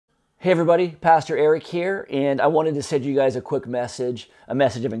Hey everybody, Pastor Eric here, and I wanted to send you guys a quick message, a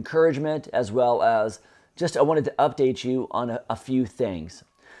message of encouragement, as well as just I wanted to update you on a few things.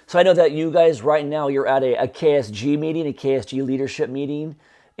 So I know that you guys right now, you're at a KSG meeting, a KSG leadership meeting,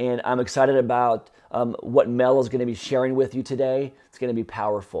 and I'm excited about what Mel is going to be sharing with you today. It's going to be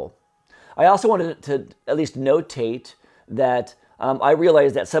powerful. I also wanted to at least notate that I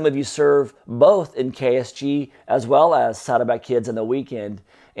realize that some of you serve both in KSG as well as Saddleback Kids on the weekend.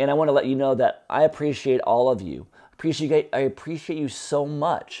 And I want to let you know that I appreciate all of you. I appreciate you so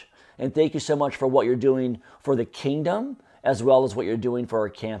much. And thank you so much for what you're doing for the kingdom as well as what you're doing for our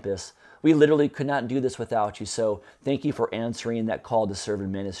campus. We literally could not do this without you. So thank you for answering that call to serve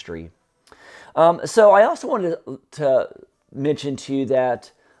in ministry. So I also wanted to mention to you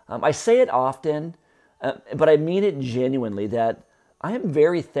that I say it often, but I mean it genuinely, that I am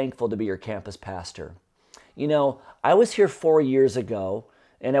very thankful to be your campus pastor. You know, I was here 4 years ago,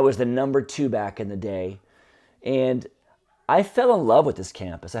 and I was the number 2 back in the day. And I fell in love with this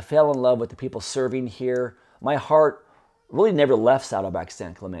campus. I fell in love with the people serving here. My heart really never left Saddleback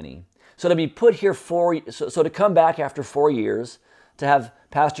San Clemente. So to be put here so to come back after 4 years, to have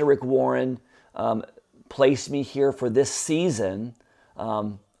Pastor Rick Warren place me here for this season,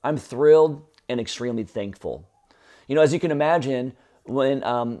 I'm thrilled and extremely thankful. You know, as you can imagine, when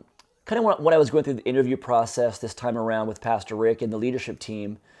when I was going through the interview process this time around with Pastor Rick and the leadership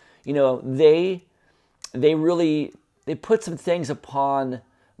team, you know, they put some things upon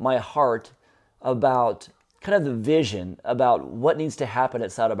my heart about kind of the vision about what needs to happen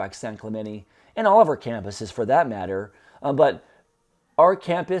at Saddleback San Clemente and all of our campuses for that matter. But our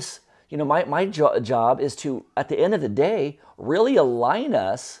campus, you know, my job is to, at the end of the day, really align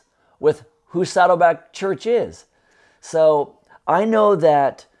us with who Saddleback Church is. So I know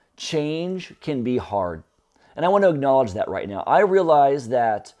that change can be hard. And I want to acknowledge that right now. I realize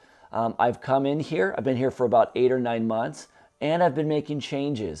that I've come in here, I've been here for about 8 or 9 months, and I've been making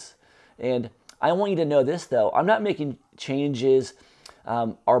changes. And I want you to know this though, I'm not making changes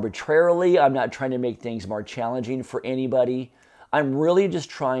arbitrarily. I'm not trying to make things more challenging for anybody. I'm really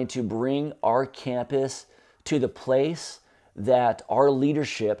just trying to bring our campus to the place that our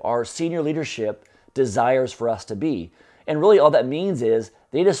leadership, our senior leadership, desires for us to be. And really all that means is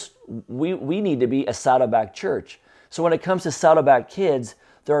we need to be a Saddleback church. So when it comes to Saddleback Kids,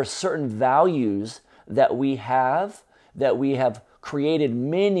 there are certain values that we have created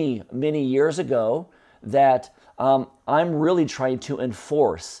many, many years ago that I'm really trying to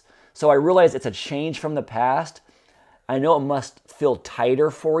enforce. So I realize it's a change from the past. I know it must feel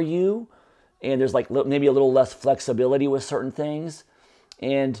tighter for you, and there's like maybe a little less flexibility with certain things.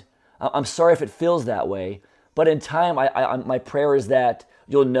 And I'm sorry if it feels that way. But in time, my prayer is that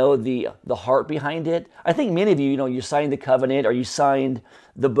you'll know the heart behind it. I think many of you, you know, you signed the covenant or you signed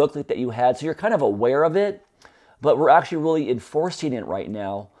the booklet that you had, so you're kind of aware of it. But we're actually really enforcing it right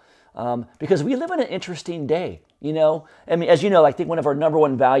now because we live in an interesting day. You know, I mean, as you know, I think one of our number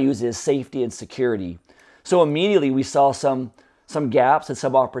 1 values is safety and security. So immediately we saw some gaps and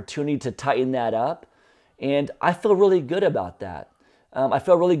some opportunity to tighten that up, and I feel really good about that. I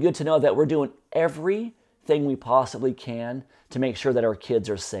feel really good to know that we're doing everything we possibly can to make sure that our kids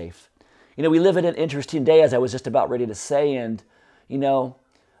are safe. You know, we live in an interesting day, as I was just about ready to say, and, you know,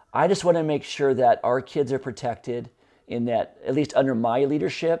 I just want to make sure that our kids are protected, in that, at least under my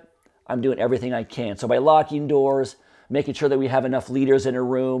leadership, I'm doing everything I can. So by locking doors, making sure that we have enough leaders in a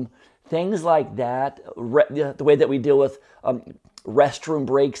room, things like that, the way that we deal with restroom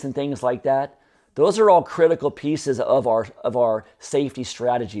breaks and things like that, those are all critical pieces of our safety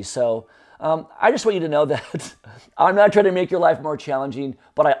strategy. So I just want you to know that I'm not trying to make your life more challenging,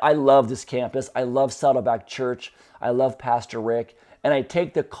 but I love this campus. I love Saddleback Church. I love Pastor Rick, and I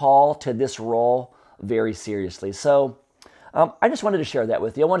take the call to this role very seriously. So I just wanted to share that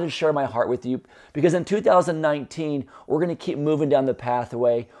with you. I wanted to share my heart with you because in 2019, we're going to keep moving down the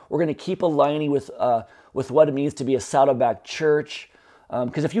pathway. We're going to keep aligning with what it means to be a Saddleback Church.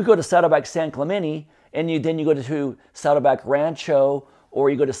 Because if you go to Saddleback San Clemente and then you go to Saddleback Rancho or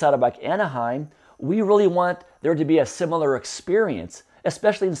you go to Saddleback Anaheim, we really want there to be a similar experience,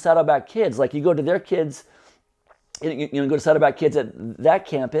 especially in Saddleback Kids. Like you go to their kids, you go to Saddleback Kids at that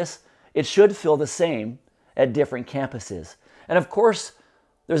campus, it should feel the same at different campuses. And of course,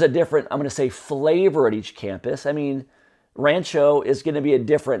 there's a different, I'm going to say, flavor at each campus. I mean, Rancho is going to be a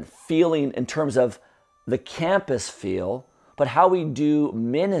different feeling in terms of the campus feel, but how we do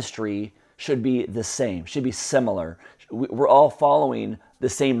ministry should be the same, should be similar. We're all following the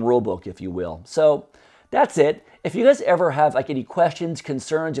same rule book, if you will. So that's it. If you guys ever have like any questions,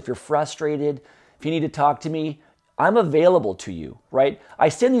 concerns, if you're frustrated, if you need to talk to me, I'm available to you, right? I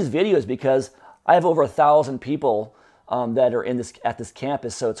send these videos because I have over 1,000 people that are at this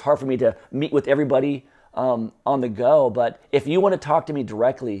campus, so it's hard for me to meet with everybody on the go. But if you want to talk to me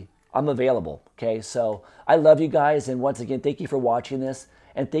directly, I'm available, okay? So I love you guys, and once again, thank you for watching this,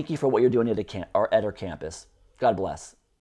 and thank you for what you're doing at our campus. God bless.